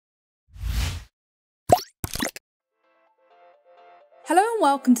Hello and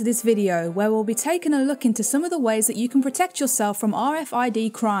welcome to this video where we'll be taking a look into some of the ways that you can protect yourself from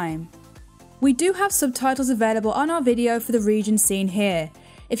RFID crime. We do have subtitles available on our video for the region seen here.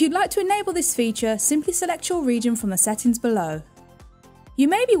 If you'd like to enable this feature, simply select your region from the settings below. You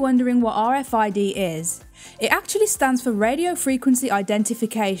may be wondering what RFID is. It actually stands for Radio Frequency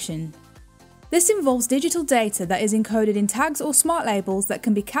Identification. This involves digital data that is encoded in tags or smart labels that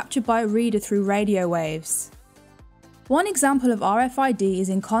can be captured by a reader through radio waves. One example of RFID is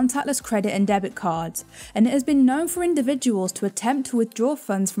in contactless credit and debit cards, and it has been known for individuals to attempt to withdraw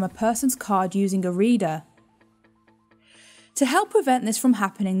funds from a person's card using a reader. To help prevent this from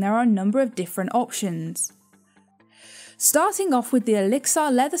happening, there are a number of different options. Starting off with the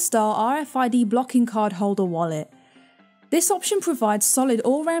Olixar leather-style RFID blocking card holder wallet. This option provides solid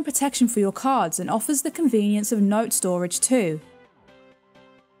all-round protection for your cards and offers the convenience of note storage too.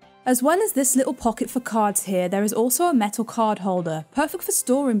 As well as this little pocket for cards here, there is also a metal card holder, perfect for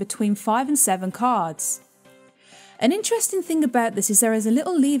storing between 5 and 7 cards. An interesting thing about this is there is a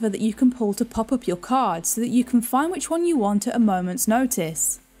little lever that you can pull to pop up your cards so that you can find which one you want at a moment's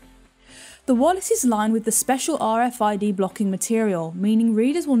notice. The wallet is lined with the special RFID blocking material, meaning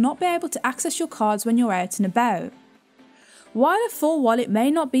readers will not be able to access your cards when you're out and about. While a full wallet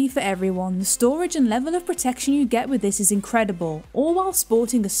may not be for everyone, the storage and level of protection you get with this is incredible, all while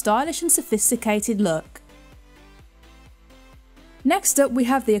sporting a stylish and sophisticated look. Next up we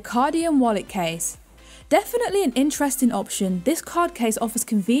have the Acardion wallet case. Definitely an interesting option, this card case offers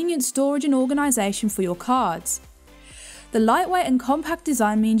convenient storage and organisation for your cards. The lightweight and compact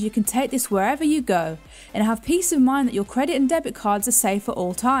design means you can take this wherever you go, and have peace of mind that your credit and debit cards are safe at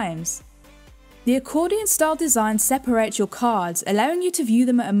all times. The accordion style design separates your cards, allowing you to view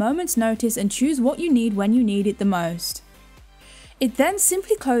them at a moment's notice and choose what you need when you need it the most. It then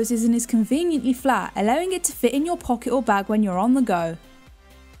simply closes and is conveniently flat, allowing it to fit in your pocket or bag when you're on the go.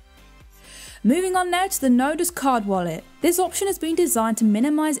 Moving on now to the Nodus card wallet. This option has been designed to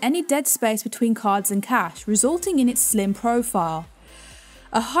minimise any dead space between cards and cash, resulting in its slim profile.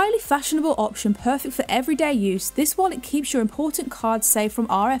 A highly fashionable option perfect for everyday use, this wallet keeps your important cards safe from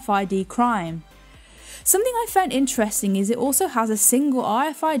RFID crime. Something I found interesting is it also has a single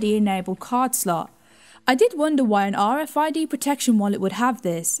RFID enabled card slot. I did wonder why an RFID protection wallet would have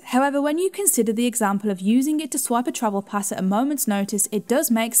this, however when you consider the example of using it to swipe a travel pass at a moment's notice, it does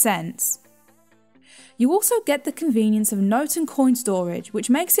make sense. You also get the convenience of note and coin storage, which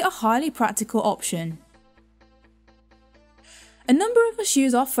makes it a highly practical option. A number of us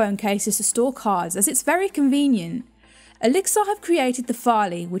use our phone cases to store cards as it's very convenient. Olixar have created the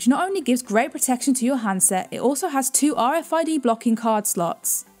Farley, which not only gives great protection to your handset, it also has 2 RFID blocking card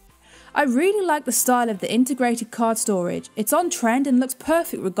slots. I really like the style of the integrated card storage, it's on trend and looks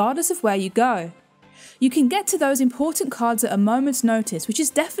perfect regardless of where you go. You can get to those important cards at a moment's notice, which is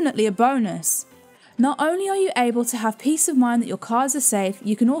definitely a bonus. Not only are you able to have peace of mind that your cards are safe,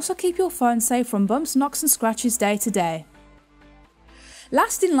 you can also keep your phone safe from bumps, knocks and scratches day to day.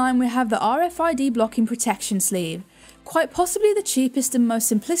 Last in line we have the RFID blocking protection sleeve. Quite possibly the cheapest and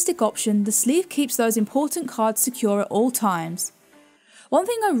most simplistic option, the sleeve keeps those important cards secure at all times. One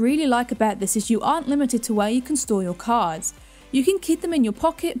thing I really like about this is you aren't limited to where you can store your cards. You can keep them in your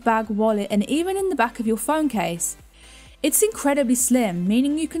pocket, bag, wallet and even in the back of your phone case. It's incredibly slim,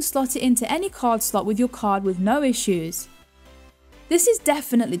 meaning you can slot it into any card slot with your card with no issues. This is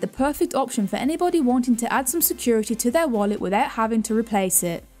definitely the perfect option for anybody wanting to add some security to their wallet without having to replace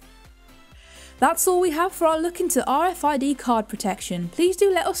it. That's all we have for our look into RFID card protection. Please do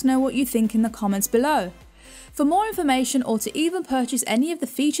let us know what you think in the comments below. For more information or to even purchase any of the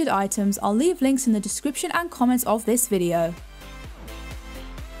featured items, I'll leave links in the description and comments of this video.